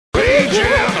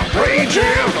Raging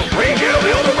in the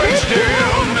race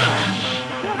den.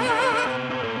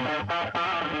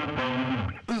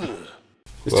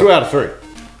 It's 2 out of 3.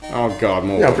 Oh god,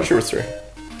 more. Yeah, I'm pretty sure it's 3.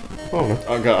 Oh no.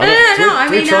 Oh god. No,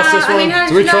 Do we trust this one?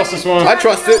 Do we trust this one? I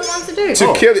trust it to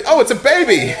to kill you. Oh, it's a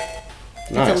baby.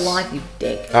 Nice. It's alive, you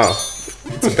dick. Oh,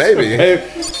 it's a baby. Hey,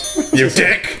 You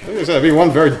dick. there'd be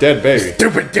one very dead baby.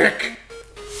 Stupid dick.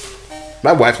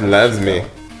 My wife loves me.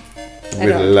 I With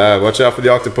don't. love. Watch out for the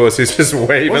octopus. He's just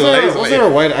waving lazily. Was there a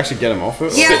way to actually get him off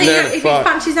it? Yeah, I Sitting think there if you fuck.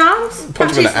 punch his arms,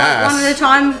 Punch him in the his, ass.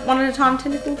 one at a time,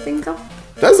 tentacle things off.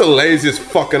 That's the laziest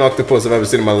fucking octopus I've ever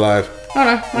seen in my life. Oh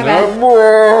no, my Nope.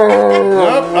 bad.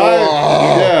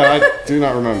 Nope. I do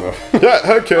not remember. Yeah,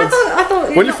 hey kids. I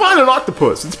thought When you find an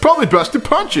octopus, it's probably best to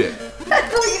punch it. I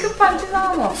thought you could punch his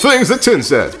arm off. Things that Tin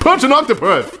says. Punch an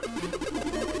octopus.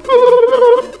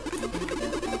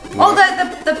 Oh,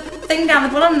 the thing down the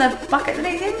bottom, the bucket that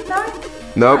he's in?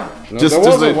 No? Nope. No, just there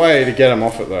was a like, way to get him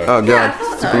off it though. oh god, Yeah, I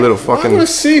thought it's so. a little Why would fucking. a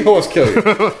seahorse kill you?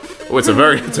 Oh, it's a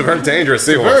very dangerous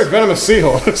seahorse. Very venomous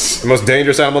seahorse. The most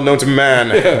dangerous animal known to man,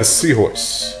 the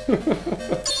seahorse.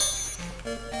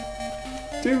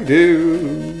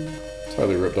 Doo-doo.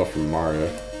 Totally ripped off from Mario.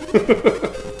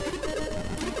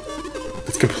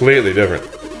 It's completely different.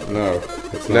 No.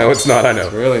 It's not. No, it's not. I know.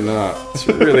 Really not. It's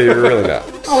really not.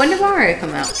 Oh, when did Mario come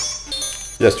out?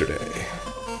 Yesterday.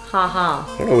 Haha.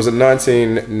 I don't know, was it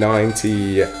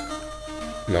 1990?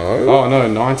 No. Oh no,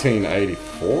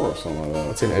 1984 or something like that.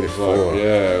 1984. Like,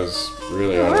 yeah, it was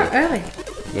really Oh, early. right, early.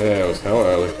 Yeah, it was hell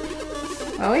early.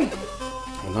 Oh, we.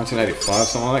 1985,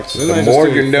 something like that. The Didn't they more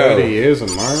just do you know. 30 years of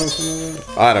Mario or something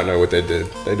like I don't know what they did.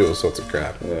 They do all sorts of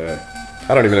crap. that? Yeah.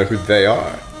 I don't even know who they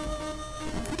are.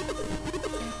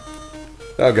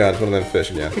 Oh god, it's one of them fish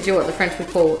again. Because you're what the French would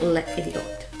call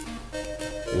l'idiot.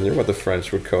 And you're what the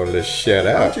French would call this shit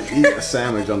out. How'd you eat a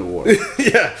sandwich underwater?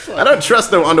 Yeah, I don't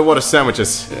trust no underwater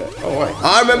sandwiches. Yeah. Oh wait.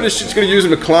 I remember this shit's gonna use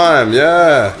them to climb,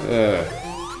 yeah. Yeah.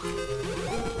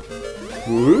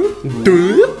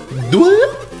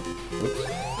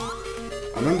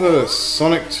 I remember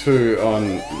Sonic 2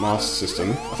 on Master System.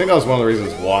 I think that was one of the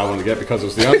reasons why I wanted to get it, because it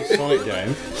was the only Sonic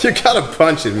game. You gotta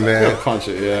punch it, man. Punch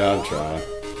it, yeah, I'm trying.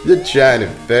 You're trying to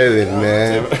fail it,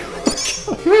 man.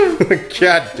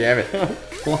 God damn it.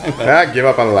 I give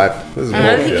up on life. This is I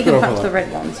don't think you bullshit. can punch the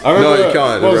red ones. I remember, No, you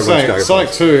can't. What I was The red ones saying, can't get Sonic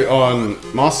punched. 2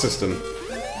 on Master System.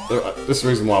 This is the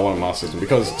reason why I wanted Master System,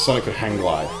 because Sonic could hang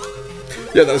glide.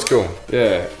 Yeah, that's cool.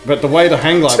 Yeah, but the way to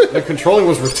hang glide, the controlling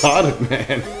was retarded,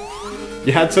 man.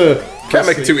 You had to Can't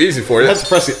make it too easy for You you. had to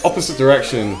press the opposite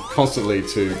direction constantly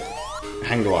to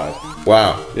hang glide.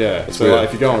 Wow. Yeah, so weird. like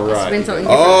if you're going It's been right, something different.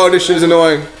 Oh, this shit is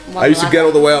annoying. One I used to lap. get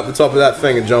all the way up the top of that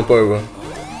thing and jump over.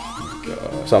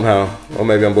 Somehow. Or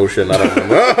maybe I'm bullshitting, I don't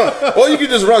know. Or you could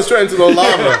just run straight into the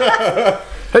lava.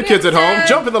 Hey kids at home,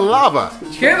 jump in the lava.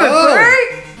 Feel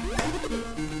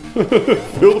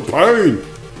feel the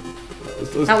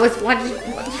pain. That was what?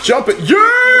 Jump it. Yeah!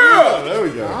 Oh, there we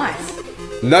go.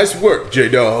 Nice. Nice work,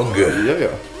 J-Dog.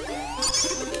 Yeah.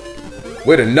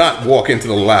 Way to not walk into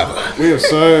the lava. We have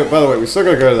so. By the way, we still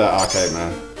gotta go to that arcade,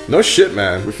 man. No shit,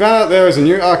 man. We found out there is a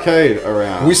new arcade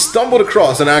around. We stumbled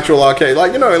across an actual arcade,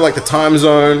 like, you know, in like the time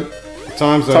zone.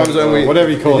 Time Zone, we whatever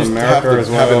you call it, used to have America to as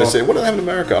have in well. the city. What do they have in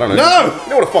America? I don't know. No! You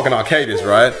know what a fucking arcade is,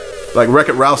 right? Like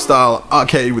Wreck-It Ralph style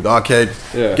arcade with arcade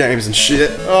Yeah. games and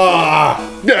shit. Ah!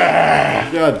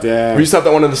 Yeah. God damn. We used to have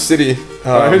that one in the city.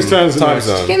 whose turn is it Time next?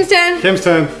 zone. Kim's turn. Kim's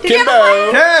turn. Did you have a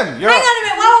Kimbo. plan? Kim, you're Hang up. on a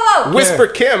minute. Whoa, whoa, whoa. Whisper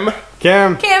Kim.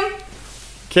 Kim. Kim,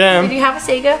 Kim. did you have a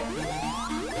Sega? I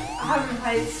haven't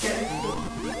played this game before.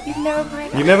 You've never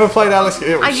played You it? never played Alice.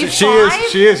 Are you she five?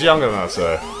 She is younger than us,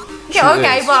 so. Yeah,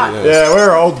 okay, is, but she is. Yeah,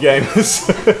 we're old gamers.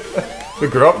 We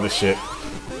grew up with this shit.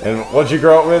 And what'd you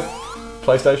grow up with?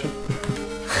 PlayStation?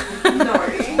 No.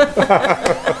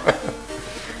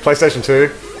 PlayStation 2?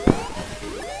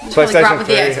 probably grew up with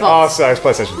the Xbox. Oh, sorry, it's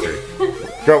PlayStation 3.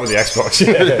 Grew up with the Xbox,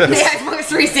 yeah. the Xbox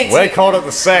 360. They called it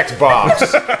the sex box.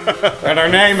 And her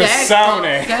name is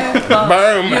Sony.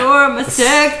 Boom. You're my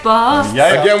sex boss.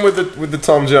 Yeah. Again with the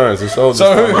Tom Jones. It's all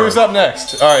So just Tom who's Jones. up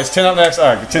next? Alright, is Tin up next?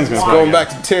 Alright, Tin's gonna start Going again. back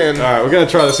to 10. Alright, we're gonna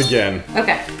try this again.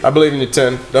 Okay. I believe in you,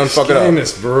 10. Don't fuck it Game up.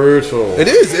 is brutal. It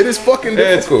is fucking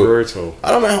It's difficult. brutal. I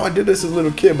don't know how I did this as a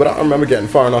little kid, but I remember getting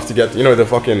far enough to get, you know, the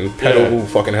fucking pedal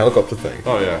fucking helicopter thing.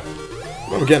 Oh yeah. I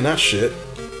remember getting that shit.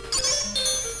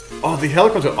 Oh, the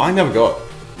helicopter, I never got.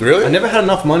 Really? I never had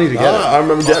enough money to get it. I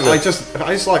remember getting I it.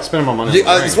 just like spending my money Yeah,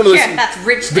 on the it's ring. one of those Yeah, that's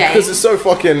rich day. because it's so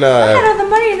fucking. I had all the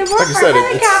money in the world like I for said, a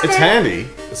it's- helicopter. It's handy.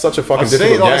 it's such a fucking I've seen,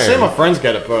 difficult I've seen game. my friends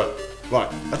get it, but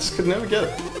like I just could never get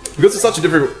it. Because it's such a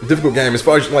difficult game. As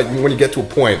far as like when you get to a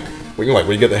point when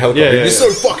you get the helicopter, Yeah, you're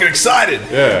so fucking excited.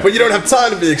 Yeah. But you don't have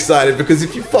time to be excited because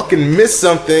if you fucking miss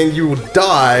something, you will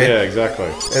die. Yeah, exactly.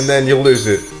 And then you lose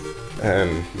it.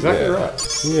 And Exactly yeah.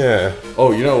 right. Yeah.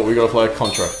 Oh, you know what? We gotta play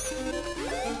Contra.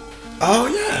 Oh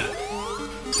yeah.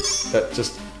 That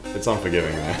just, it's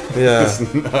unforgiving, man. Yeah.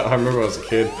 I remember when I was a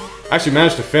kid. I actually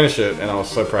managed to finish it, and I was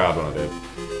so proud when I did.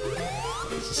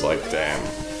 It's just like, damn.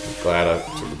 Glad I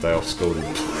took the day off school to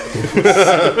play.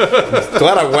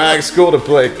 Glad I wagged school to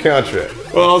play Contra.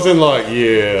 Well, I was in like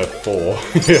year 4, year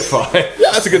 5. Yeah,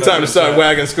 that's a good time to start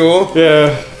wagging school.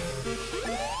 Yeah.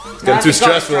 It's getting too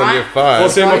stressful in year 5. Well,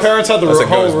 see, my parents had the That's like,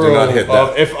 whole guys, do rule not hit that.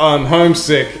 of if I'm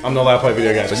homesick, I'm not allowed to play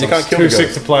video games. But So you can't I'm kill too the sick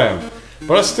ghost. to play them.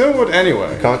 But I still would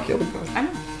anyway. Can't kill the ghost. I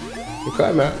know.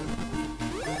 Okay, man.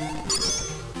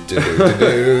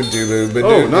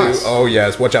 Oh, nice. Oh,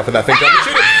 yes. Watch out for that thing.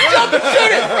 Jump and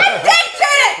shoot it. Jump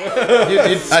and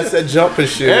shoot it. I said jump and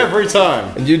shoot. Every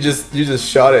time. And you just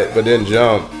shot it, but didn't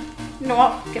jump. You know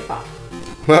what? Get fucked.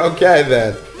 Okay,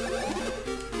 then.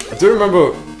 I do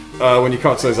remember when you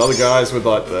come to those other guys with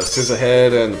like the scissor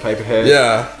head and the paper head.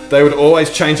 Yeah. They would always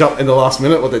change up in the last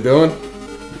minute what they're doing.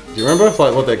 Do you remember?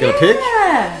 Like what they're gonna pick?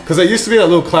 Yeah. Because there used to be that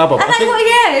little cloud bubble. And they got,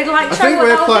 yeah, it like I show think what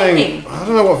they we're were playing. thinking. I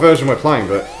don't know what version we're playing,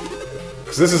 but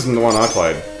because this isn't the one I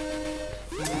played.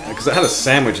 Because it had a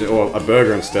sandwich or a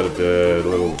burger instead of the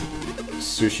little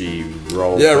sushi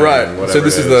roll. Yeah, thing, right. whatever So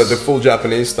this it is the full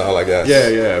Japanese style, I guess.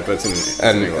 Yeah, but it's in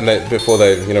And, English. and they, before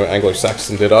they,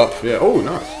 Anglo-Saxoned it up. Yeah. Oh,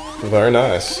 nice. Very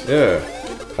nice. Yeah.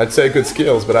 I'd say good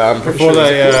skills, but I'm pretty Before sure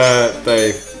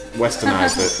they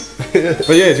westernized it.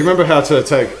 But yeah, do you remember how to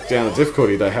take down the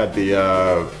difficulty? They had the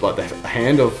like the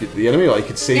hand of the enemy, like you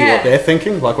could see Yeah. what they're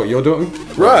thinking, like what you're doing.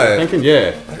 What Right. they're thinking,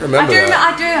 yeah. I remember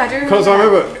that. I do remember. Because I that.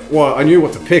 remember, well, I knew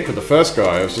what to pick with the first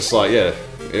guy. It was just like, yeah,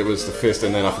 it was the fist,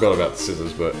 and then I forgot about the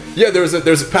scissors. But Yeah, there's a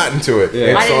pattern to it.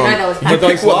 Yeah. I didn't know that was you pattern. but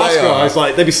pick those what last they are. guys,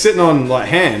 like they'd be sitting on like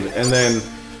hand, and then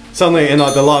suddenly in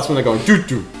like the last one they're going doo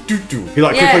doo doo doo. He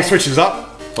like Yeah. quickly switches up.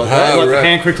 Like, that, Oh, like right. the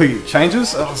hand quickly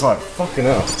changes. I was like, fucking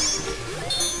hell.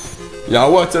 Yeah, I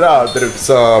worked it out, but it's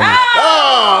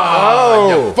Oh,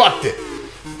 you fucked it.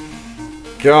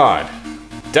 God,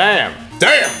 damn.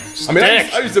 Damn! I mean,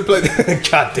 I used to play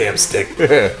goddamn stick.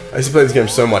 I used to play this game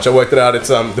so much. I worked it out. It's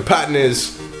the pattern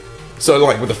is so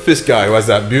like with the fist guy who has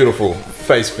that beautiful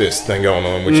face fist thing going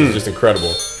on, which is just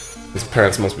incredible. His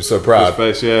parents must be so proud.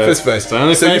 Fist face, yeah. Fist face. It's the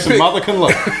only So you face a pick- mother can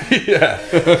look. Yeah.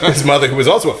 His mother, who was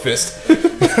also a fist.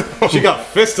 She got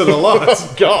fisted a lot.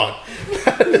 God.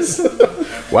 That is...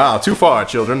 Wow, too far,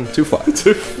 children. Too far.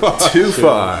 Too far. Too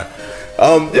far.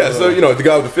 Yeah, so, the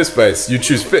guy with the fist face, you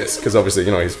choose fist, because obviously,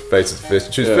 his face is a fist.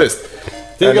 You choose Yeah. fist. I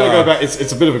think you gotta And, go back.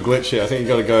 It's a bit of a glitch here. I think you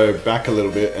gotta go back a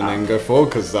little bit and then go forward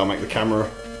because they'll make the camera.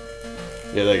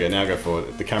 Yeah, there you go. Now go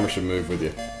forward. The camera should move with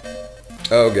you.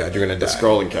 Oh, God, you're going to The die.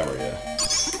 scrolling camera, yeah.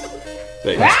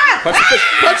 There you go. Punch the fish.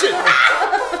 Punch it.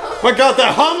 My God,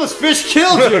 that harmless fish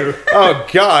killed you. Oh,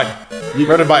 God.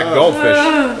 Murdered by a goldfish.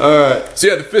 All right, So,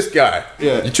 yeah, the fist guy.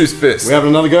 Yeah. You choose fist. we have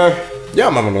another go. Yeah,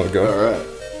 I'm having another go. All right.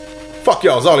 Fuck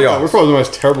y'all, it's all y'all. We're probably the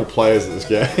most terrible players at this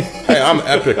game. Hey, I'm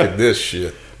epic at this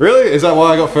shit. Really? Is that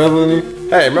why I got further than you?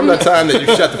 Hey, remember that time that you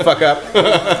shut the fuck up?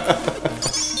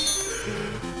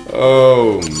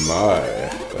 Oh my.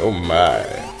 Oh, my.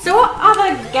 So what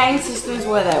other game systems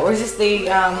were there? Or is this the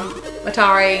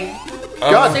Atari,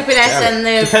 God Super NES, damn it. and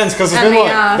the Depends because it's and been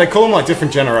the, like they call them like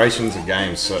different generations of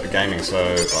games, gaming.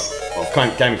 So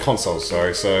gaming consoles.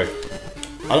 Sorry. So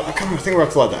I can't remember. I think we're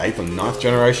up to like the 8th or 9th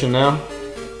generation now.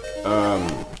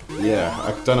 Yeah,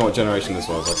 I don't know what generation this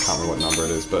was. I can't remember what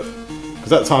number it is, but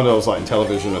because at the time there was like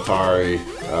Intellivision, Atari.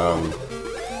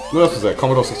 What else was there?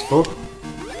 Commodore 64.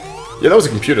 Yeah, that was a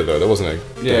computer, though. That wasn't a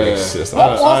gaming system.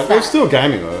 What was It was that? still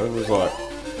gaming though. It was like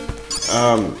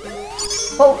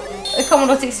well, a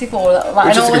Commodore 64. Like, Which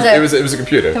I know is it it was was a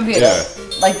computer. a computer. Yeah.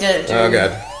 Like did it do? Oh,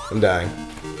 God. I'm dying.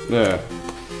 yeah.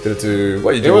 Did it to...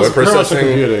 What, you It do was word pretty much a processing?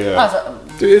 computer. Yeah. Oh, so,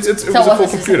 Dude, it was So a it full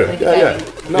wasn't computer. specifically Yeah, for yeah. gaming?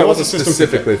 No, It it was wasn't a system for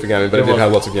specifically for gaming, but it It did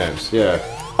have was. lots of games. Yeah.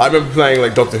 I remember playing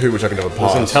like Doctor Who, which I can never It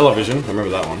was in pause. television. I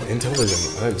remember that one.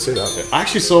 Intellivision. I didn't see that. I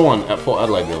actually saw one at Port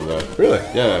Adelaide the other day. Really?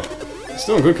 Yeah. It's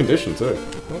still in good condition too.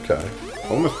 Okay. I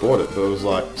almost bought it, but it was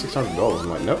like $600. I'm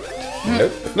like, nope.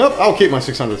 Nope. Nope, I'll keep my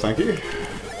 600, thank you.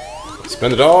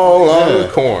 Spend it all on Yeah.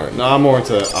 corn. No, I'm more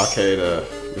into arcade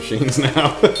machines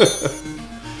now.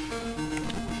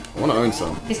 I want to own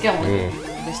some. he's going with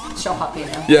this shop up here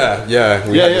now. Yeah, yeah.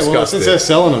 We Yeah, had yeah, well, discussed since it. they're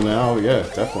selling them now, yeah,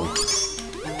 definitely.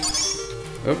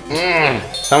 Having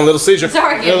a little seizure.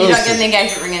 Sorry, Yeah, you don't listen. get an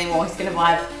engagement ring anymore. He's gonna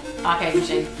buy an arcade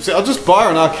machine. See, I'll just buy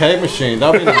an arcade machine.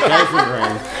 That'll be an engagement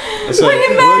ring. And So,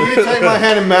 will you take my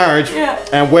hand in marriage Yeah.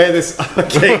 and wear this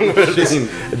arcade machine?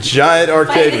 A giant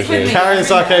arcade Wait, this would machine. be- Carry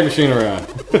this arcade machine around.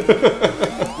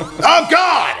 Oh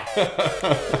God!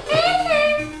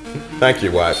 Thank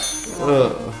you, wife.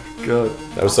 Oh, God.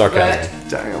 That was sarcasm.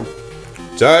 Damn.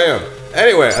 Damn.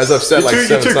 Anyway, as I've said like You're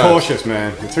 7 too times. cautious,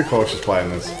 man. You're too cautious playing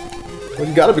this. Well,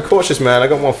 you gotta be cautious, man. I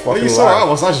got one Well, fucking you saw I life.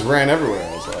 was. I just ran everywhere.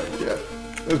 I was like, yeah,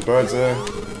 there's birds there.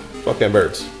 Fucking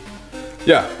birds.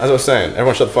 Yeah, as I was saying,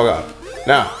 everyone shut the fuck up.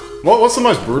 Now, What's the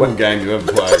most brutal game you've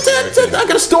ever played? I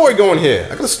got a story going here.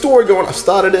 I got a story going. I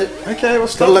started it. Okay, well, Don't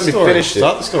start let the me story. finish it.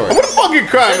 Start the story. I'm gonna fucking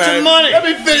cry, man. your money. Let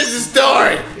me finish the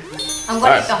story. I'm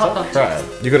gonna eat the hot dog. Right.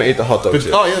 You're gonna eat the hot dog chips.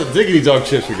 Oh, yeah, the diggity dog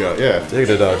chips we got. Yeah, Dig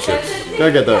the dog chips.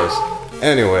 go get those.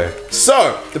 Anyway,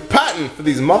 so the patent for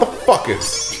these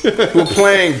motherfuckers who are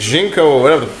playing Jinko or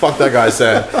whatever the fuck that guy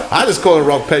said. I just call it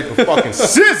rock, paper, fucking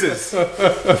scissors.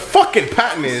 The fucking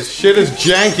patent is Shit is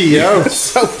janky, yo.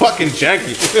 so fucking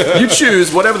janky. You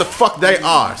choose whatever the fuck they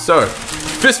are. So,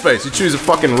 fist face, you choose a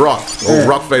fucking rock or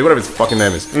rock face, whatever his fucking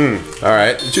name is. All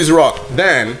right, you choose a rock.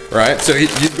 Then, right, so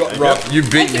you've got rock.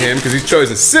 You've beaten him because he's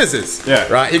chosen scissors. Yeah.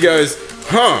 Right. He goes,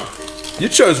 huh? You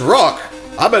chose rock.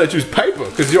 I better choose paper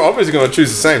because you're obviously gonna choose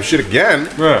the same shit again.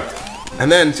 Yeah.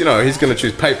 And then, you know, he's gonna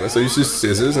choose paper, so you choose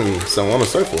scissors and so on and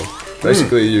so forth.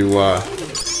 Basically, you, I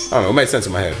don't know, it made sense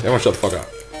in my head. Everyone shut the fuck up.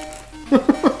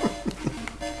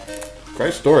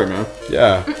 Great story, man.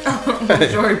 Yeah.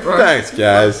 Sorry, bro. Thanks,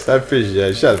 guys. I appreciate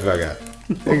it. Shut the fuck up.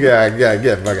 Yeah,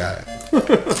 get the fuck out.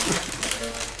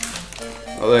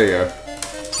 Oh, there you go.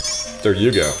 There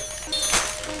you go.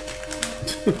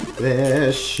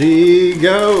 There she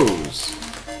goes.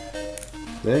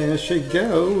 There she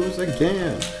goes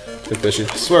again. Good fishy.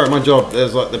 I swear at my job,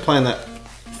 there's like they're playing that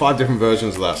 5 different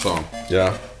versions of that song.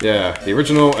 Yeah. Yeah, the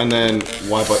original and then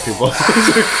Why Black People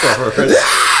cover it.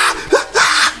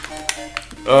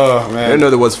 Oh I man. didn't know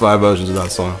there was 5 versions of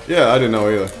that song. Yeah, I didn't know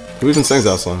either. Who even sings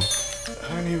that song?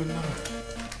 I don't even know.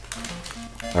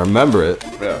 I remember it.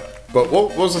 Yeah. But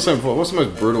what was the same before? What's the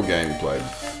most brutal game you played?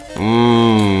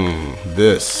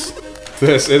 This.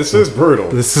 This is brutal.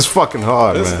 This is fucking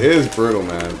hard, This man. is brutal,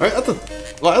 man. At the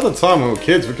time when we were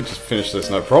kids, we could just finish this,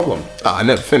 no problem. Oh, I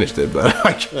never finished it, but I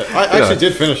actually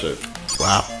did finish it.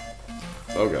 Wow.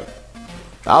 Okay.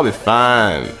 I'll be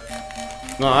fine.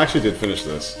 No, I actually did finish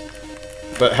this.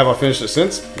 But have I finished it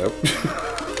since? Nope.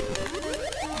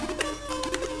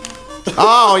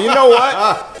 Oh, you know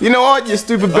what? You know what, you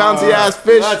stupid bouncy ass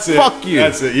fish? That's it. Fuck you.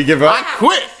 That's it. You give up? I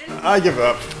quit. I give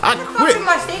up. I Where quit. did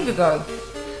my Sega go?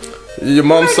 Your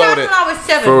mom When sold it I was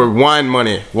 7. for wine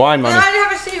money. Wine I don't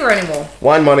have a Sega anymore.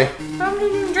 Wine money. I don't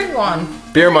even drink one.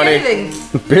 Beer money.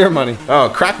 Anything. Beer money.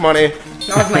 Oh, crack money.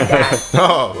 That was my dad.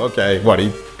 Oh, okay. What,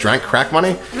 he drank crack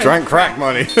money? Drank crack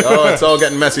money. Oh, it's all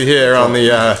getting messy here on the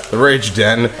Rage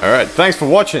Den. Alright, thanks for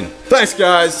watching. Thanks,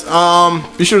 guys.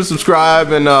 Be sure to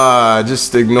subscribe and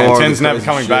just ignore. And Ten's the never crazy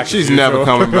coming shit. back, as She's usual. never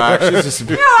coming back. She's just.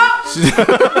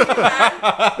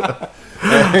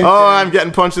 Oh, I'm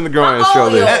getting punched in the groin Oh,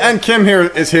 shortly. yeah. And Kim here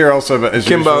is here also, but as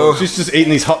Kimbo. usual, she's just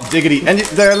eating these hot diggity, and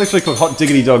they're literally called hot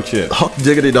diggity dog chips. Hot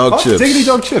diggity dog Hot chips. diggity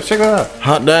dog chips, check that out.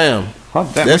 Hot damn.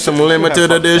 Hot damn. That's some We should limited have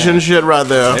hot edition shit right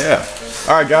there. damn. Yeah.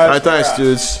 Alright, guys. Alright, thanks,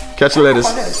 dudes. Catch you later.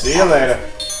 See you later.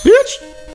 Bitch.